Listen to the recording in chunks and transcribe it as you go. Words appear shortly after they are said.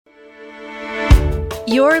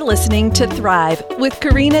You're listening to Thrive with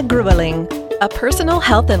Karina Grueling, a personal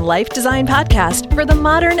health and life design podcast for the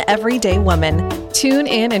modern everyday woman. Tune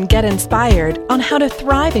in and get inspired on how to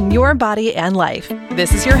thrive in your body and life.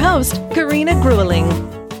 This is your host, Karina Grueling.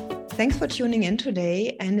 Thanks for tuning in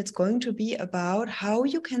today, and it's going to be about how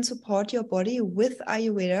you can support your body with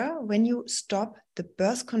Ayurveda when you stop the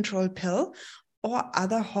birth control pill or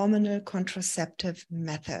other hormonal contraceptive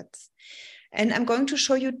methods. And I'm going to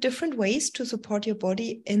show you different ways to support your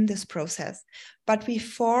body in this process. But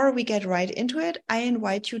before we get right into it, I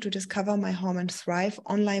invite you to discover my Hormone Thrive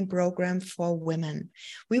online program for women.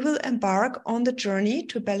 We will embark on the journey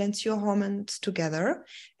to balance your hormones together.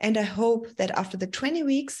 And I hope that after the 20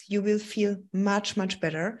 weeks, you will feel much, much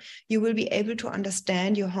better. You will be able to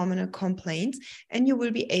understand your hormonal complaints, and you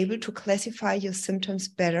will be able to classify your symptoms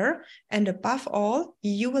better. And above all,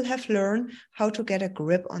 you will have learned how to get a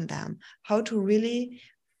grip on them, how to really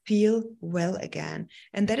feel well again.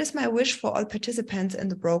 And that is my wish for all participants in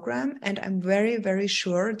the program. And I'm very, very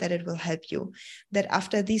sure that it will help you, that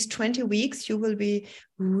after these 20 weeks, you will be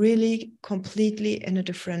really completely in a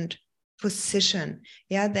different position,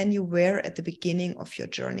 than you were at the beginning of your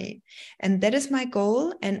journey. And that is my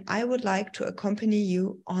goal. And I would like to accompany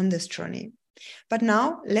you on this journey. But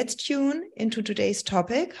now let's tune into today's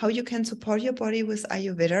topic, how you can support your body with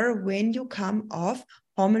Ayurveda when you come off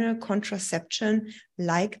hormonal contraception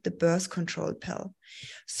like the birth control pill.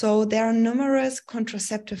 So there are numerous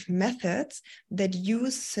contraceptive methods that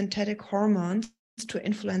use synthetic hormones to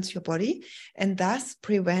influence your body and thus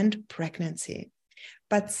prevent pregnancy.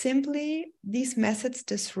 But simply, these methods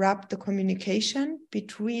disrupt the communication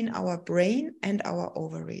between our brain and our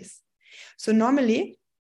ovaries. So normally,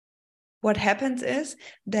 what happens is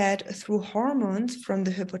that through hormones from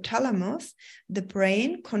the hypothalamus, the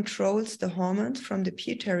brain controls the hormones from the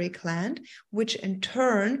pituitary gland, which in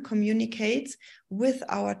turn communicates with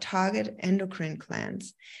our target endocrine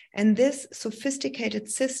glands. And this sophisticated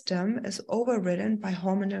system is overridden by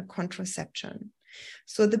hormonal contraception.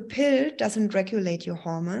 So the pill doesn't regulate your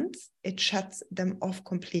hormones, it shuts them off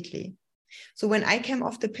completely. So when I came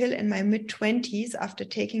off the pill in my mid-20s after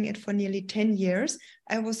taking it for nearly 10 years,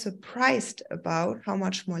 I was surprised about how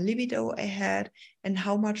much more libido I had and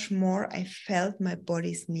how much more I felt my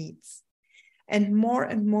body's needs. And more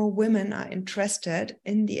women are interested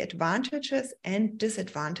in the advantages and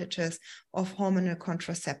disadvantages of hormonal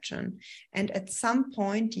contraception, and at some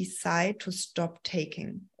point decide to stop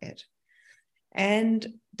taking it.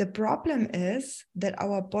 And the problem is that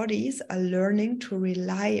our bodies are learning to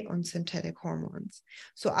rely on synthetic hormones.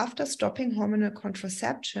 So after stopping hormonal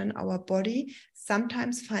contraception, our body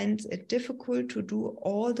sometimes finds it difficult to do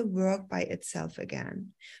all the work by itself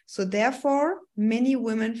again. So therefore, many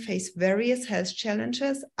women face various health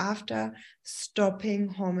challenges after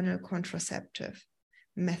stopping hormonal contraceptive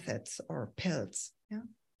methods or pills.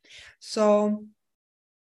 So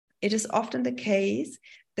it is often the case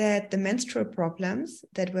that the menstrual problems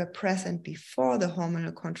that were present before the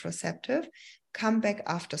hormonal contraceptive come back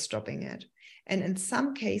after stopping it. And in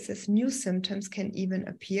some cases, new symptoms can even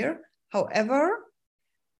appear. However,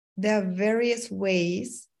 there are various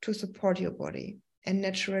ways to support your body and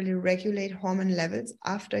naturally regulate hormone levels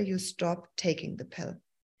after you stop taking the pill.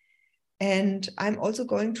 And I'm also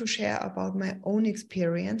going to share about my own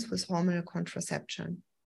experience with hormonal contraception.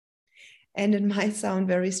 And it might sound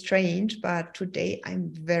very strange, but today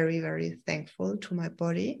I'm very, very thankful to my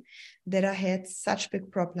body that I had such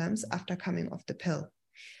big problems after coming off the pill.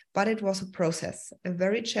 But it was a process, a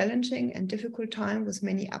very challenging and difficult time with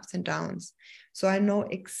many ups and downs. So I know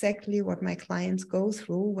exactly what my clients go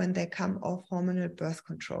through when they come off hormonal birth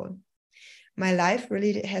control. My life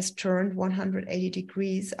really has turned 180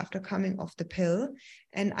 degrees after coming off the pill,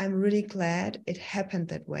 and I'm really glad it happened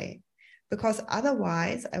that way. Because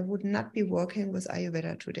otherwise, I would not be working with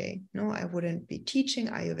Ayurveda today. No, I wouldn't be teaching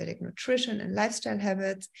Ayurvedic nutrition and lifestyle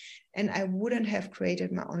habits, and I wouldn't have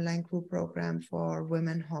created my online group program for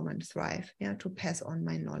women, Hormone Thrive, to pass on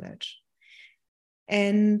my knowledge.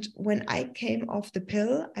 And when I came off the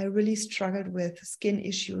pill, I really struggled with skin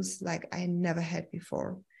issues like I never had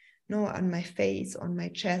before. No, on my face, on my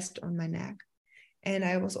chest, on my neck. And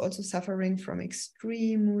I was also suffering from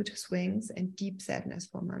extreme mood swings and deep sadness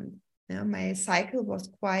for months. My cycle was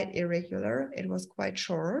quite irregular. It was quite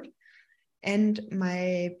short, and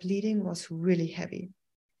my bleeding was really heavy.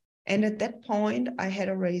 And at that point, I had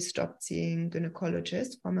already stopped seeing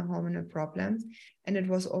gynecologists for my hormonal problems. And it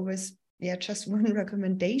was always just one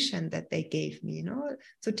recommendation that they gave me,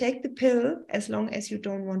 So take the pill as long as you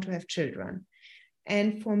don't want to have children.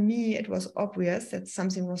 And for me, it was obvious that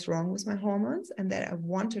something was wrong with my hormones and that I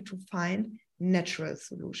wanted to find natural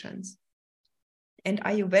solutions. And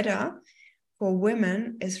Ayurveda for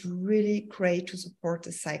women is really great to support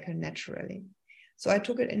the cycle naturally. So I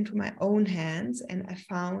took it into my own hands and I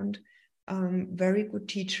found very good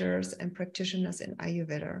teachers and practitioners in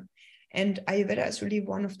Ayurveda. And Ayurveda is really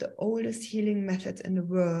one of the oldest healing methods in the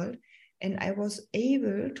world. And I was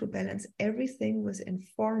able to balance everything within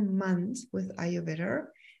 4 months with Ayurveda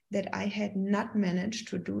that I had not managed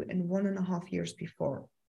to do in 1.5 years before.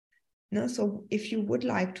 No, so if you would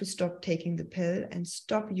like to stop taking the pill and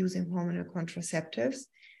stop using hormonal contraceptives,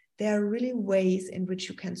 there are really ways in which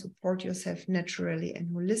you can support yourself naturally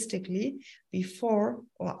and holistically before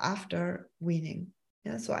or after weaning.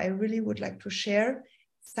 Yeah, so I really would like to share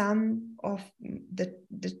some of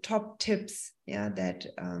the top tips, yeah, that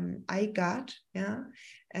I got, yeah,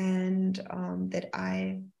 and that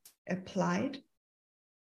I applied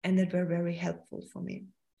and that were very helpful for me.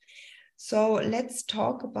 So let's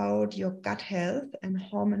talk about your gut health and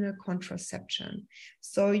hormonal contraception.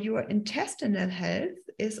 So your intestinal health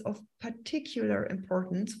is of particular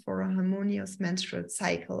importance for a harmonious menstrual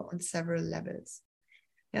cycle on several levels.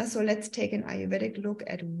 Yeah, so let's take an Ayurvedic look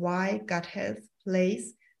at why gut health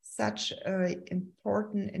plays such an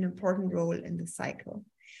important role in the cycle.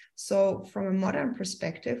 So from a modern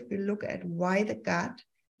perspective, we look at why the gut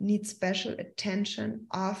needs special attention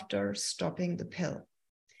after stopping the pill.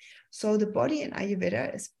 So the body in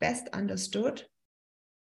Ayurveda is best understood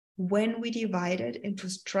when we divide it into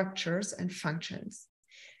structures and functions.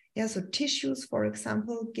 Yeah, so tissues, for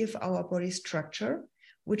example, give our body structure,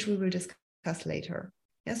 which we will discuss later.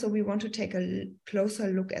 Yeah, so we want to take a closer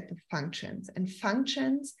look at the functions. And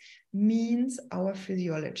functions means our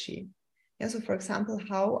physiology. Yeah, so for example,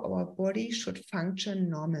 how our body should function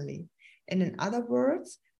normally. And in other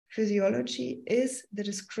words, physiology is the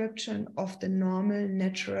description of the normal,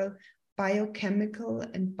 natural, biochemical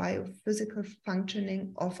and biophysical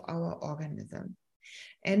functioning of our organism.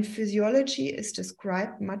 And physiology is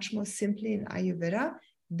described much more simply in Ayurveda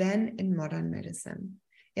than in modern medicine.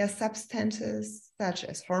 Yeah, substances such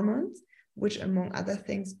as hormones, which among other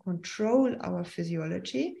things control our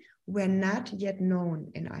physiology, were not yet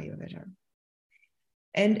known in Ayurveda.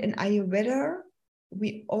 And in Ayurveda,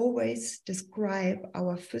 we always describe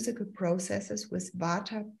our physical processes with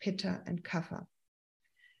Vata, Pitta, and Kapha.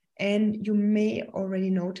 And you may already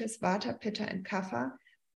notice Vata, Pitta, and Kapha,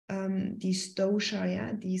 these dosha,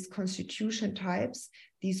 yeah, these constitution types,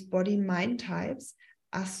 these body-mind types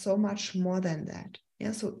are so much more than that.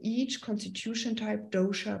 Yeah, so each constitution type,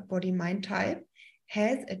 dosha, body-mind type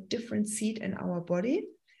has a different seat in our body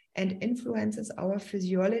and influences our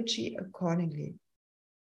physiology accordingly.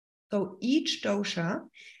 So each dosha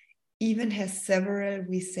even has several,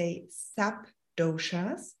 we say,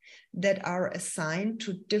 sub-doshas that are assigned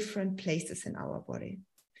to different places in our body.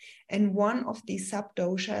 And one of these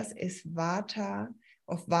sub-doshas is Vata,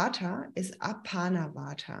 is Apana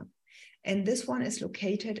Vata. And this one is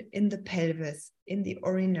located in the pelvis, in the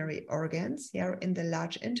urinary organs, yeah, in the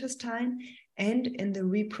large intestine, and in the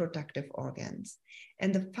reproductive organs.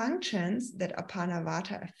 And the functions that Apana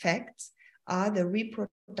Vata affects are the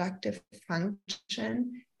reproductive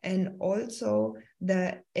function and also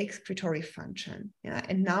the excretory function. Yeah?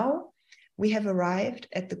 And now we have arrived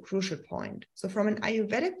at the crucial point. So from an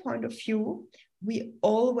Ayurvedic point of view, we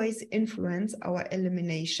always influence our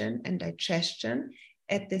elimination and digestion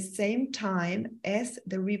at the same time as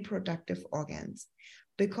the reproductive organs,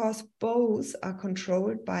 because both are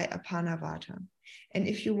controlled by Apana Vata. And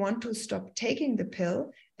if you want to stop taking the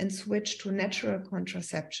pill and switch to natural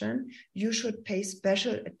contraception, you should pay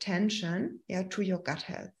special attention, yeah, to your gut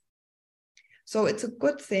health. So it's a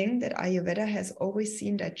good thing that Ayurveda has always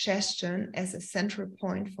seen digestion as a central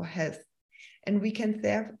point for health. And we can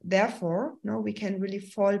therefore, we can really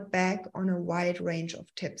fall back on a wide range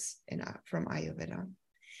of tips from Ayurveda.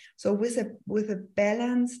 So with a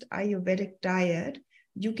balanced Ayurvedic diet,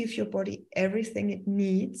 you give your body everything it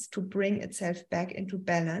needs to bring itself back into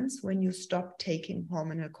balance when you stop taking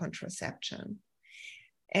hormonal contraception.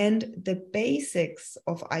 And the basics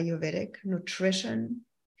of Ayurvedic nutrition,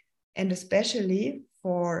 and especially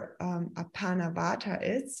for Apana Vata,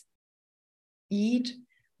 is eat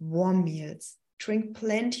warm meals, drink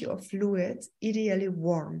plenty of fluids, ideally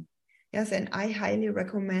warm. Yes, and I highly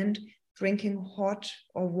recommend drinking hot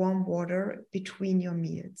or warm water between your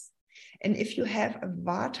meals. And if you have a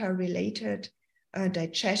Vata-related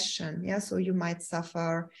digestion, yeah, so you might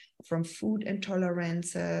suffer from food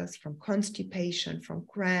intolerances, from constipation, from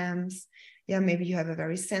cramps, yeah, maybe you have a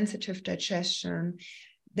very sensitive digestion,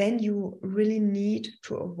 then you really need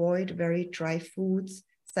to avoid very dry foods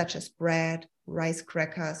such as bread, rice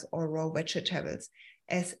crackers, or raw vegetables,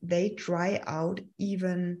 as they dry out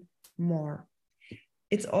even more.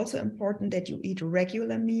 It's also important that you eat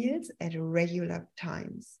regular meals at regular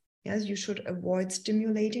times. Yes, you should avoid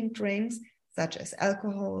stimulating drinks such as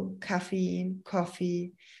alcohol, caffeine,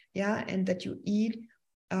 coffee, yeah, and that you eat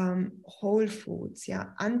whole foods, yeah,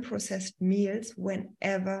 unprocessed meals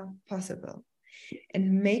whenever possible.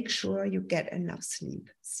 And make sure you get enough sleep.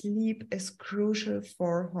 Sleep is crucial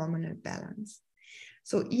for hormonal balance.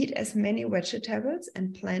 So eat as many vegetables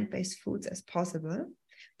and plant-based foods as possible,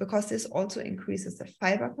 because this also increases the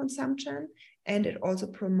fiber consumption and it also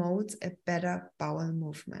promotes a better bowel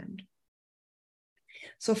movement.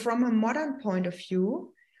 So from a modern point of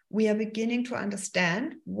view, we are beginning to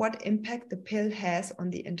understand what impact the pill has on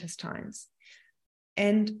the intestines.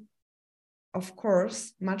 And of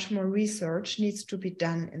course, much more research needs to be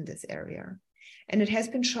done in this area. And it has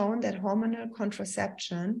been shown that hormonal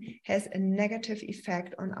contraception has a negative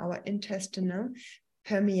effect on our intestinal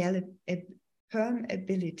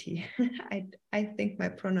permeability. I think my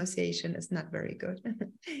pronunciation is not very good.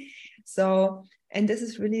 So, and this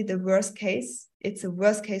is really the worst case. It's a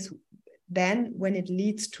worst case then when it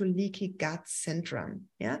leads to leaky gut syndrome.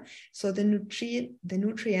 Yeah. So the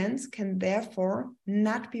nutrients can therefore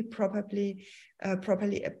not be properly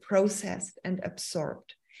processed and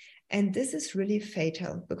absorbed. And this is really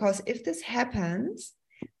fatal, because if this happens,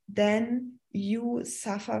 then you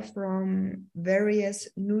suffer from various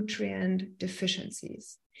nutrient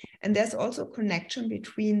deficiencies. And there's also a connection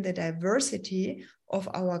between the diversity of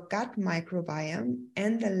our gut microbiome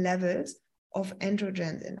and the levels of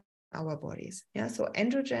androgens in our bodies. Yeah, so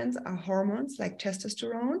androgens are hormones like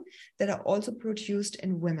testosterone that are also produced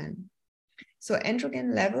in women. So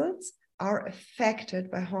androgen levels are affected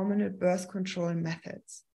by hormonal birth control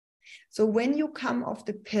methods. So when you come off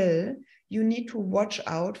the pill, you need to watch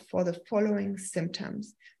out for the following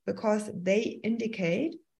symptoms, because they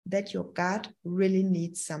indicate that your gut really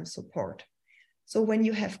needs some support. So when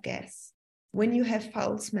you have gas, when you have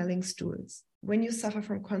foul-smelling stools, when you suffer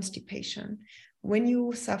from constipation, when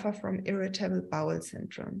you suffer from irritable bowel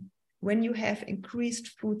syndrome, when you have increased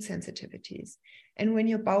food sensitivities, and when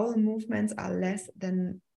your bowel movements are less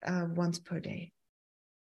than once per day.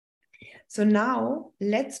 So now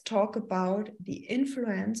let's talk about the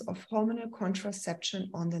influence of hormonal contraception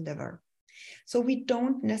on the liver. So we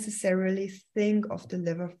don't necessarily think of the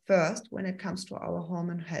liver first when it comes to our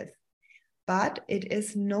hormone health, but it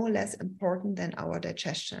is no less important than our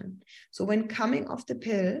digestion. So when coming off the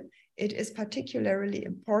pill, it is particularly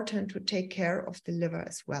important to take care of the liver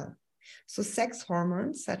as well. So sex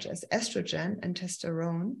hormones such as estrogen and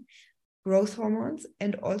testosterone, growth hormones,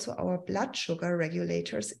 and also our blood sugar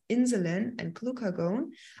regulators, insulin and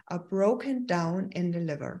glucagon, are broken down in the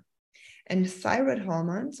liver. And thyroid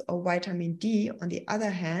hormones or vitamin D, on the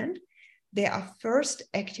other hand, they are first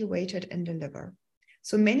activated in the liver.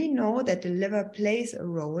 So many know that the liver plays a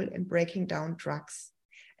role in breaking down drugs.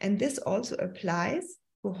 And this also applies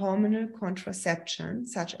to hormonal contraception,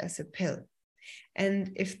 such as a pill.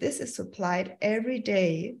 And if this is supplied every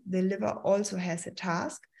day, the liver also has a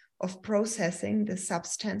task of processing the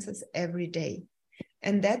substances every day.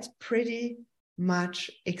 And that's pretty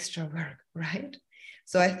much extra work, right?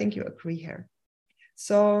 So I think you agree here.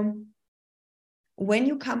 So when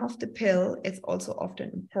you come off the pill, it's also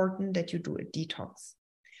often important that you do a detox.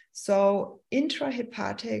 So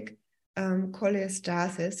intrahepatic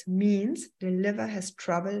cholestasis means the liver has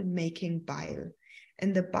trouble making bile.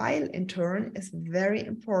 And the bile, in turn, is very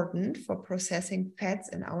important for processing fats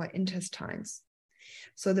in our intestines.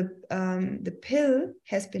 So the pill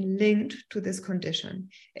has been linked to this condition.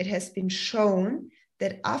 It has been shown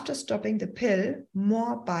that after stopping the pill,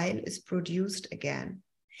 more bile is produced again.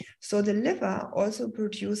 So the liver also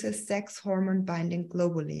produces sex hormone binding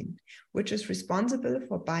globulin, which is responsible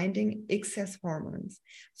for binding excess hormones.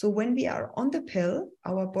 So when we are on the pill,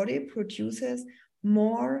 our body produces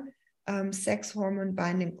more sex hormone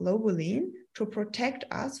binding globulin to protect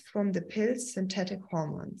us from the pill's synthetic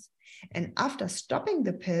hormones. And after stopping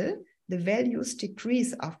the pill, the values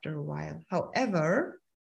decrease after a while. However,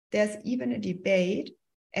 there's even a debate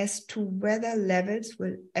as to whether levels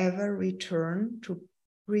will ever return to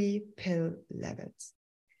pre-pill levels.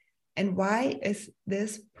 And why is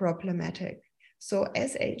this problematic? So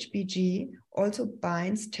SHBG also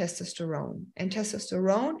binds testosterone, and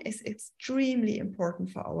testosterone is extremely important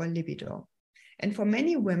for our libido. And for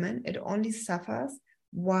many women, it only suffers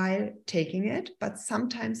while taking it, but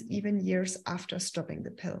sometimes even years after stopping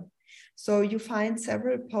the pill. So you find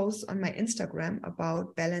several posts on my Instagram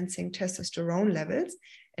about balancing testosterone levels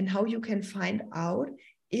and how you can find out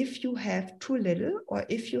if you have too little or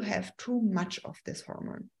if you have too much of this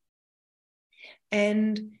hormone.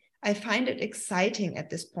 And I find it exciting at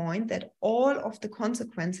this point that all of the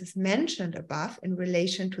consequences mentioned above in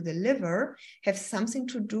relation to the liver have something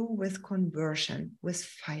to do with conversion, with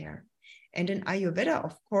fire. And in Ayurveda,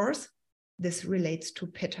 of course, this relates to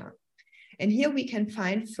Pitta. And here we can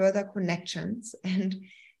find further connections. And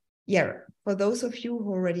yeah, for those of you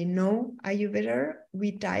who already know Ayurveda,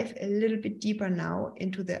 we dive a little bit deeper now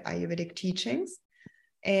into the Ayurvedic teachings.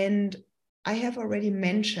 And I have already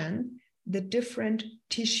mentioned the different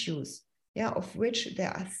tissues, of which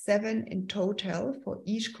there are 7 in total for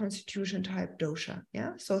each constitution type dosha.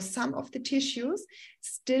 So some of the tissues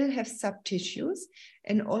still have subtissues,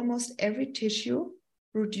 and almost every tissue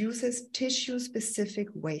produces tissue-specific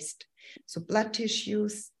waste. So blood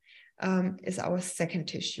tissues is our second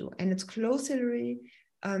tissue, and it's closely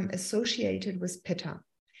associated with Pitta.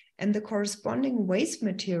 And the corresponding waste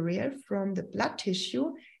material from the blood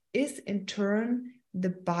tissue is in turn the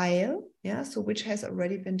bile, so which has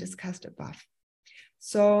already been discussed above.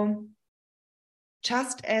 So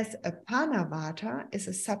just as Apana Vata is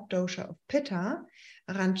a subdosha of Pitta,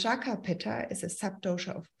 Ranjaka Pitta is a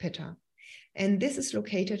subdosha of Pitta. And this is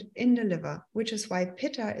located in the liver, which is why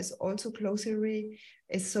Pitta is also closely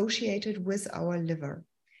associated with our liver.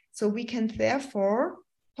 So we can therefore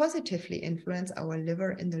positively influence our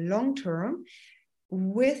liver in the long term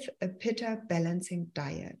with a Pitta balancing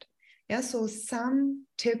diet. So some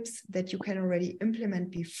tips that you can already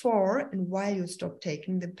implement before and while you stop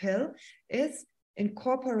taking the pill is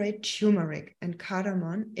incorporate turmeric and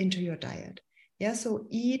cardamom into your diet. So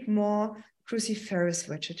eat more cruciferous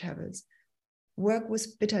vegetables. Work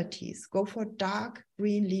with bitter teas. Go for dark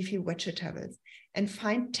green leafy vegetables and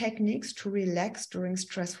find techniques to relax during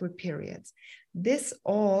stressful periods. This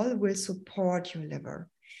all will support your liver.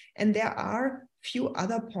 And there are few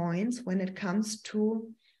other points when it comes to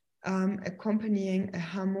accompanying a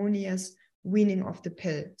harmonious weaning of the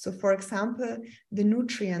pill. So for example, the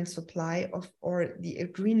nutrient supply or the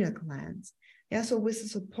adrenal glands. So with the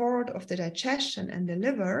support of the digestion and the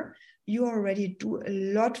liver, you already do a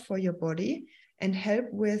lot for your body and help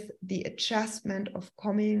with the adjustment of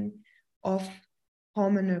coming off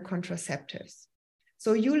hormonal contraceptives.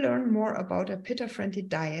 So you learn more about a Pitta-friendly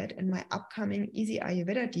diet in my upcoming Easy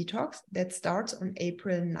Ayurveda Detox that starts on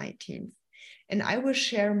April 19th. And I will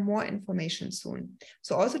share more information soon.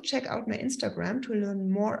 So also check out my Instagram to learn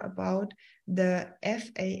more about the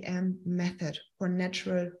FAM method for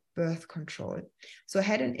natural birth control. So I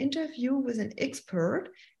had an interview with an expert,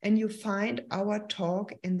 and you find our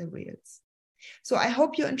talk in the reels. So I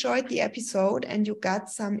hope you enjoyed the episode and you got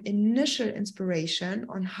some initial inspiration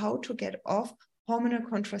on how to get off hormonal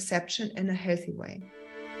contraception in a healthy way.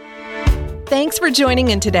 Thanks for joining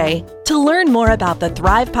in today. To learn more about the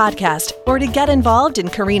Thrive podcast or to get involved in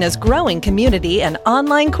Karina's growing community and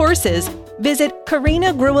online courses, visit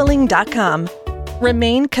karinagrueling.com.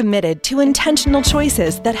 Remain committed to intentional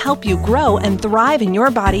choices that help you grow and thrive in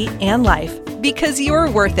your body and life, because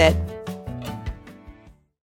you're worth it.